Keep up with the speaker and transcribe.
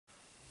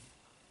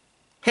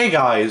Hey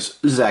guys,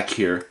 Zach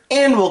here,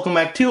 and welcome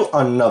back to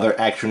another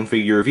action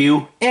figure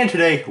review, and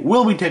today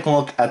we'll be taking a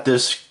look at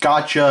this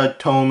Gotcha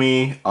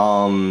Tomy,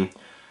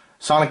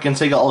 Sonic and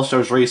Sega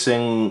Alstars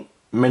Racing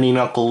Mini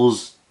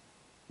Knuckles.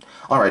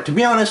 Alright, to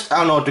be honest, I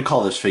don't know what to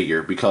call this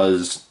figure,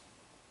 because,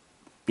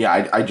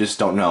 yeah, I just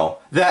don't know.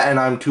 That, and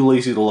I'm too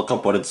lazy to look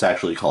up what it's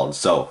actually called,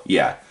 so,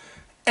 yeah.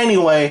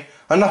 Anyway,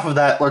 enough of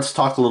that, let's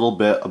talk a little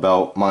bit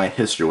about my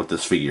history with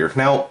this figure.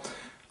 Now,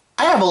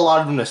 I have a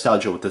lot of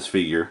nostalgia with this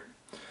figure.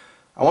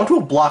 I went to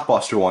a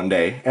Blockbuster one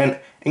day, and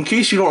in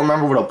case you don't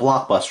remember what a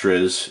Blockbuster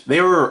is,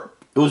 it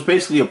was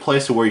basically a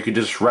place where you could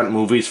just rent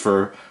movies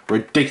for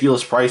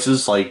ridiculous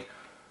prices, like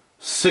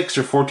 $6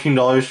 or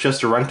 $14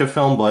 just to rent a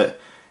film,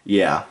 but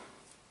yeah.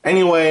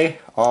 Anyway,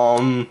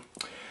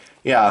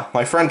 yeah,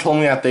 my friend told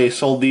me that they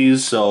sold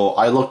these, so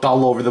I looked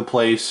all over the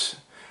place,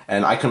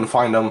 and I couldn't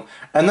find them,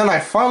 and then I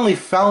finally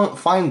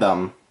find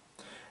them.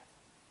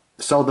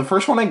 So the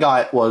first one I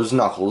got was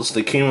Knuckles.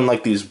 They came in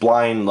like these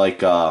blind,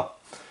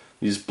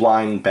 these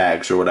blind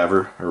bags or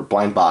whatever, or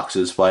blind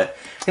boxes, but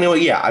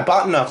anyway, yeah, I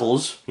bought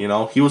Knuckles, you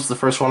know, he was the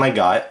first one I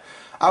got.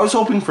 I was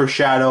hoping for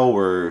Shadow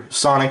or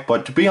Sonic,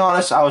 but to be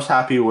honest, I was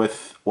happy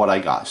with what I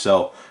got,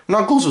 so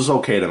Knuckles was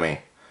okay to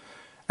me.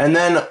 And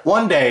then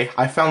one day,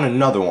 I found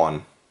another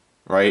one,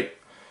 right,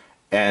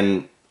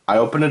 and I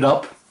opened it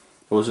up,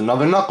 it was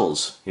another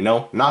Knuckles, you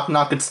know, knock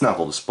knock, it's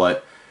Knuckles,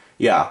 but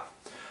yeah.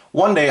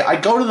 One day, I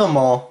go to the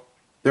mall,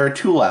 there are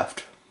two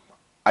left,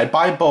 I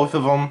buy both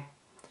of them,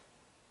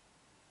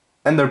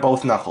 and they're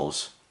both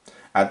Knuckles.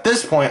 At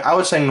this point, I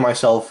was saying to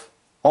myself,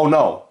 oh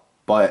no,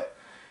 but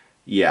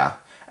yeah.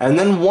 And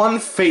then one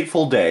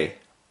fateful day,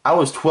 I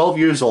was 12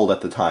 years old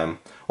at the time,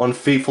 one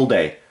fateful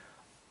day,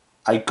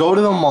 I go to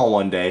the mall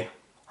one day,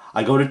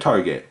 I go to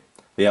Target,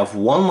 they have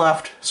one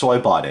left, so I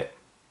bought it.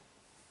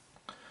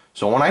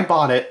 So when I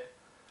bought it,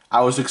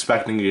 I was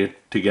expecting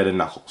to get a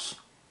Knuckles.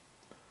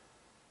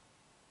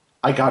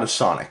 I got a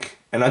Sonic.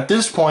 And at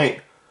this point,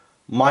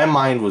 my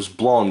mind was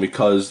blown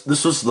because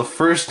this was the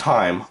first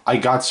time I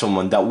got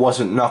someone that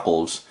wasn't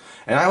Knuckles,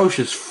 and I was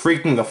just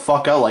freaking the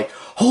fuck out like,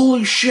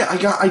 holy shit,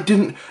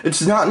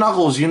 it's not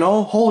Knuckles, you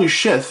know? Holy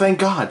shit, thank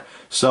God.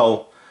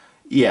 So,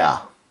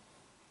 yeah.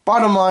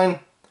 Bottom line,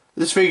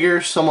 this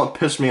figure somewhat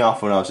pissed me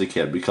off when I was a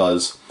kid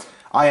because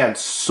I had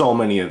so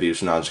many of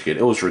these when I was a kid.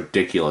 It was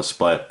ridiculous,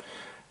 but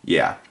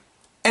yeah.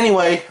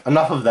 Anyway,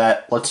 enough of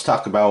that. Let's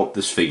talk about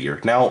this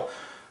figure. Now,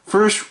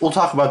 first we'll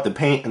talk about the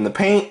paint, and the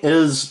paint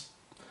is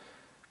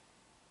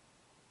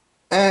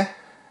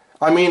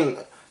I mean,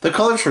 the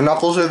colors for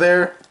Knuckles are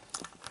there.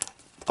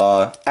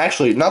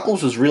 Actually,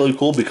 Knuckles is really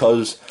cool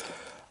because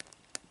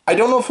I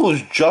don't know if it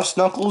was just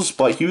Knuckles,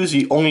 but he was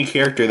the only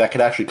character that could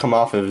actually come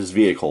off of his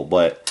vehicle,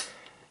 but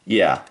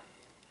yeah.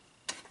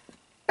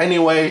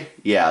 Anyway,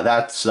 yeah,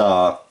 that's,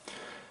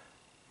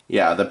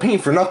 yeah, the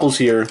paint for Knuckles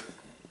here,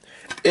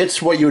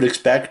 it's what you would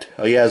expect.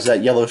 He has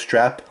that yellow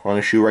strap on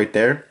his shoe right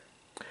there.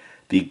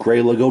 The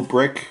gray Lego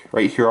brick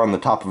right here on the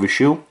top of his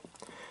shoe.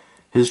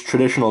 His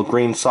traditional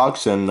green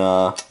socks, and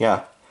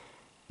yeah,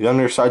 the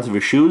undersides of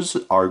his shoes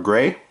are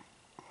gray.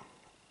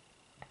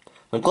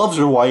 The gloves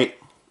are white,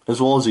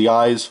 as well as the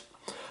eyes.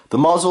 The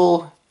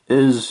muzzle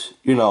is,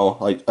 you know,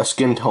 like a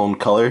skin tone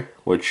color,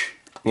 which,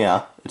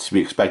 yeah, it's to be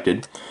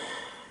expected.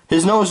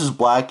 His nose is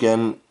black,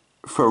 and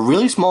for a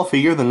really small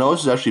figure, the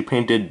nose is actually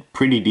painted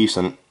pretty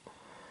decent.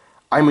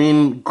 I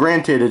mean,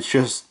 granted,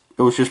 it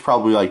was just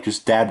probably like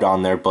just dabbed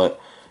on there,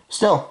 but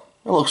still,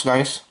 it looks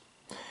nice.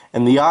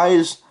 And the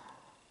eyes,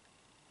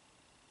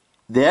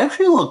 they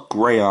actually look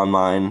gray on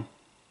mine.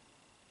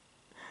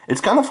 It's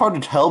kind of hard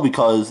to tell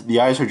because the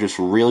eyes are just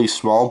really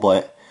small,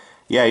 but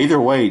yeah, either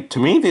way, to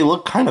me they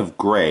look kind of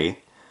gray.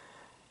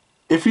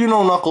 If you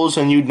know Knuckles,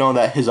 then you'd know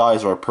that his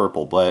eyes are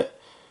purple, but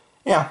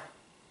yeah.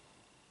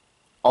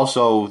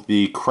 Also,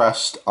 the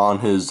crest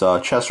on his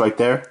chest right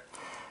there.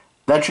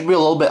 That should be a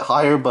little bit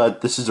higher, but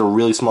this is a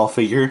really small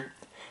figure.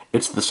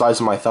 It's the size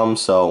of my thumb,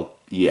 so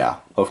yeah.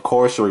 Of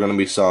course, there are going to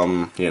be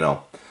some, you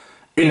know,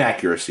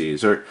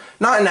 inaccuracies, or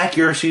not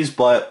inaccuracies,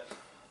 but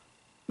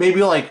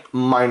maybe like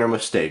minor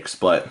mistakes,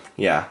 but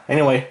yeah.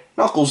 Anyway,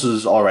 Knuckles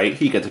is alright,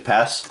 he gets a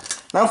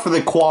pass. Now for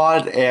the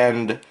quad,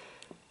 and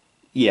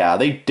yeah,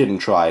 they didn't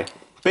try.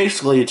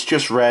 Basically, it's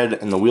just red,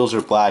 and the wheels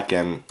are black,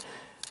 and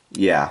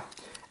yeah.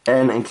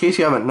 And in case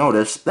you haven't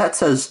noticed, that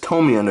says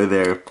Tomy under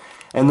there.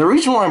 And the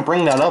reason why I'm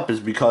bringing that up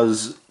is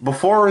because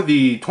before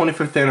the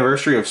 25th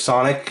anniversary of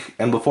Sonic,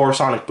 and before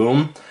Sonic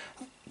Boom,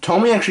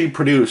 Tomy actually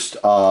produced,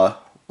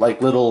 like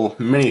little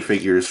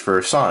minifigures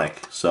for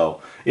Sonic.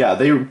 So yeah,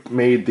 they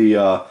made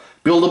the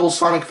buildable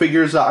Sonic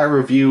figures that I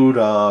reviewed,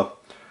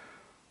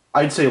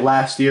 I'd say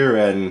last year,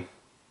 and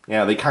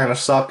yeah, they kind of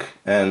suck.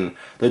 And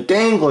the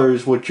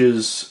danglers, which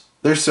is,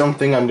 there's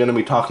something I'm going to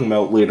be talking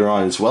about later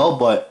on as well,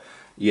 but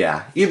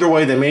yeah, either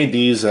way, they made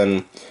these,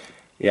 and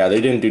yeah, they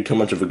didn't do too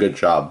much of a good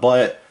job.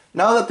 But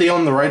now that they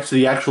own the rights to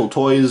the actual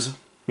toys,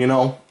 you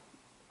know,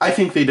 I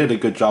think they did a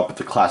good job with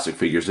the classic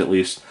figures, at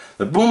least.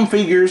 The Boom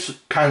figures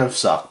kind of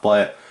suck,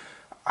 but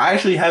I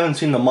actually haven't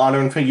seen the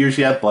modern figures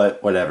yet,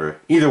 but whatever.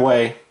 Either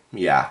way,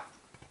 yeah.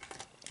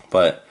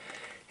 But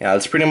yeah,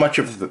 that's pretty much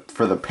it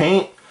for the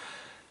paint.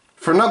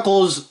 For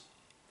Knuckles,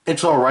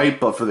 it's alright,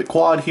 but for the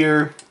quad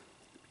here,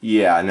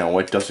 yeah, no,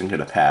 it doesn't get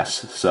a pass.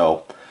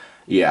 So,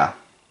 yeah.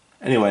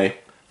 Anyway,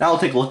 now I'll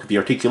take a look at the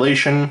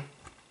articulation.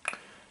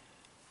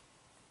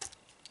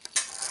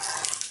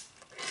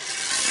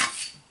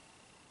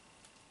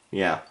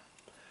 Yeah,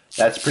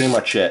 that's pretty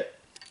much it.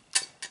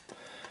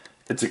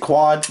 It's a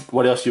quad.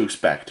 What else do you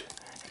expect?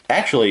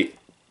 Actually,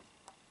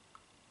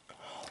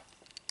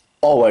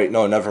 oh wait,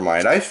 no, never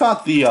mind. I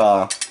thought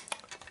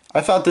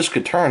this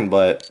could turn,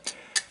 but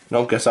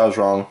nope, guess I was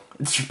wrong.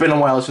 It's been a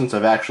while since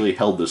I've actually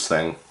held this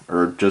thing,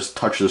 or just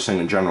touched this thing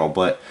in general,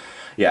 but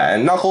yeah,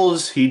 and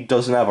Knuckles, he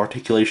doesn't have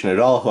articulation at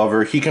all.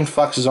 However, he can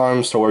flex his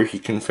arms to where he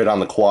can fit on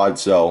the quad,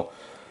 so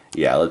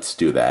yeah, let's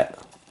do that.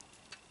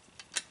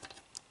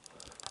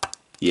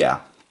 Yeah,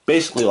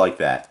 basically like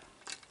that.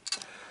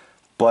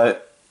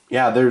 But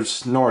yeah,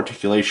 there's no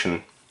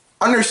articulation.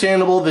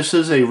 Understandable, this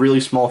is a really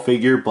small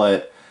figure,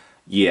 but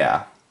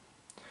yeah.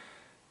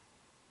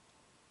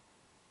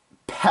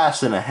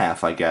 Pass and a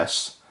half, I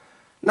guess.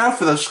 Now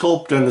for the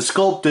sculpt, and the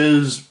sculpt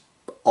is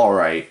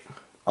alright.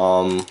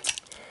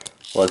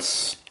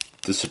 Let's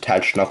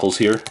disattach Knuckles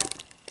here.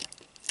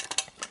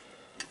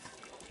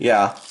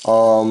 Yeah,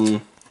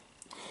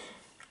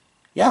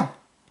 yeah,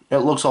 it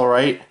looks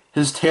alright.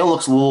 His tail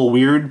looks a little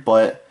weird,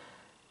 but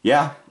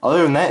yeah,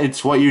 other than that,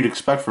 it's what you'd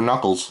expect from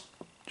Knuckles.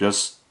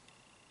 Just,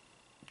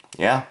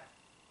 yeah,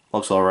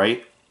 looks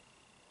alright.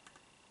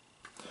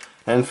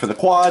 And for the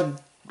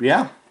quad,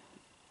 yeah,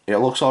 it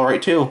looks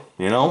alright too,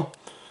 you know?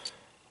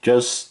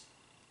 Just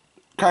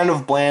kind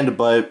of bland,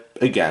 but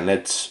again,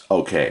 it's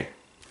okay.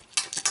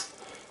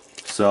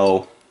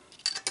 So,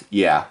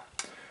 yeah,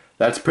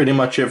 that's pretty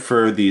much it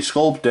for the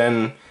sculpt,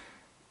 and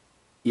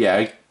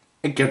yeah,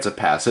 it gets a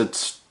pass.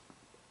 It's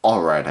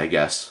alright, I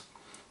guess.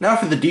 Now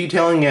for the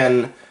detailing,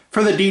 and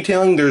for the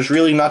detailing, there's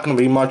really not going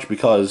to be much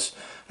because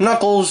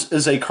Knuckles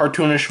is a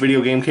cartoonish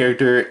video game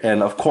character,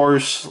 and of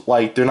course,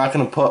 like, they're not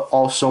going to put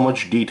so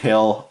much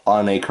detail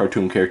on a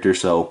cartoon character,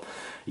 so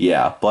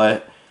yeah,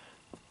 but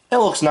it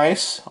looks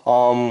nice.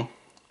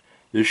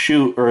 The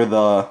shoe, or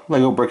the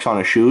Lego bricks on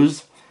his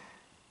shoes,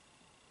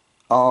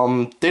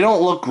 they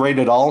don't look great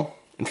at all.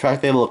 In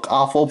fact, they look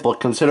awful, but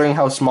considering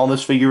how small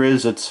this figure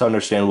is, it's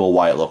understandable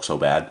why it looks so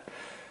bad.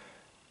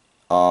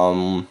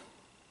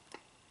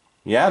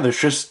 Yeah,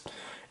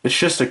 it's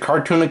just a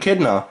cartoon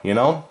echidna, you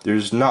know?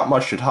 There's not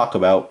much to talk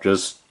about,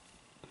 just,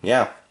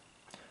 yeah,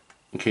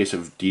 in case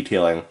of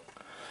detailing.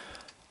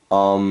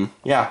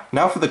 Yeah,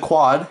 now for the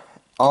quad.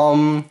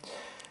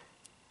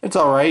 It's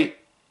alright.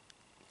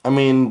 I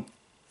mean,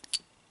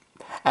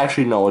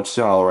 actually, no, it's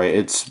not alright,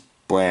 it's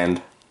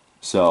bland.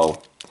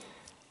 So,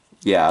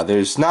 yeah,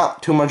 there's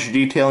not too much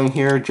detailing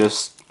here,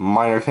 just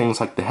minor things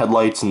like the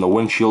headlights and the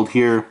windshield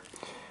here,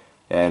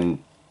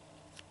 and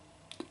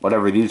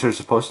whatever these are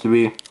supposed to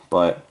be,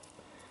 but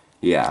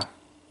yeah.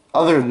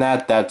 Other than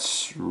that,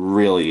 that's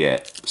really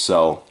it.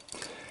 So,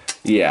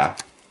 yeah.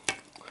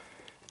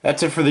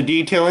 That's it for the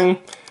detailing.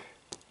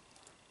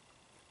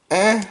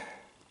 I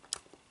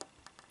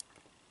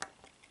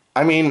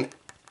mean,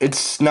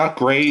 it's not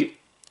great.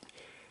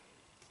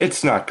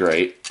 It's not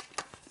great.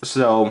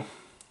 So,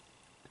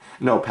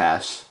 no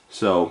pass.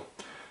 So,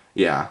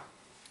 yeah.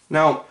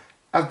 Now,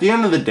 at the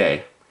end of the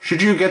day,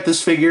 should you get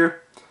this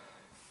figure?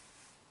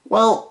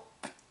 Well,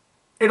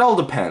 it all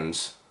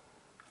depends.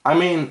 I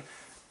mean,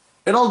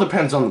 it all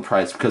depends on the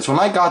price, because when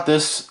I got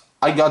this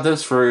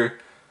for,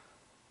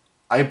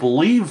 I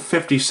believe,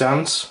 50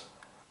 cents.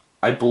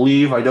 I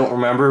believe, I don't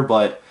remember,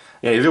 but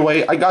yeah, either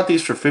way, I got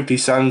these for 50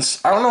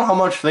 cents. I don't know how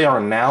much they are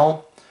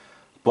now,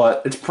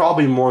 but it's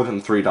probably more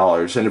than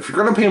 $3. And if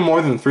you're going to pay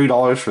more than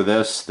 $3 for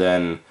this,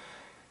 then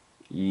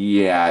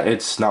yeah,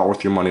 it's not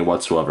worth your money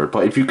whatsoever.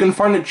 But if you can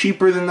find it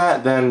cheaper than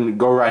that, then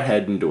go right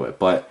ahead and do it.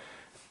 But,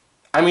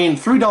 I mean,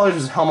 $3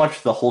 is how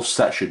much the whole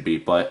set should be,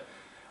 but,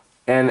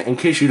 and in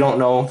case you don't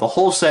know, the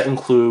whole set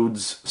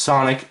includes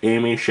Sonic,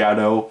 Amy,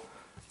 Shadow,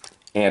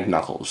 and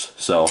Knuckles.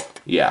 So,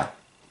 yeah.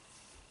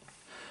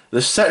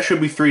 The set should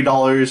be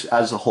 $3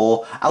 as a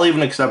whole. I'll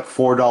even accept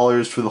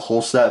 $4 for the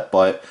whole set,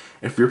 but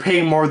if you're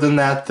paying more than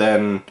that,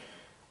 then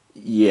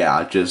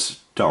yeah,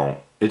 just don't.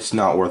 It's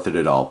not worth it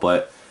at all.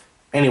 But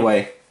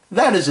anyway,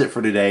 that is it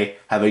for today.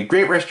 Have a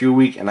great rest of your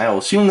week, and I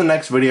will see you in the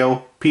next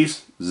video.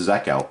 Peace,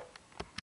 Zach out.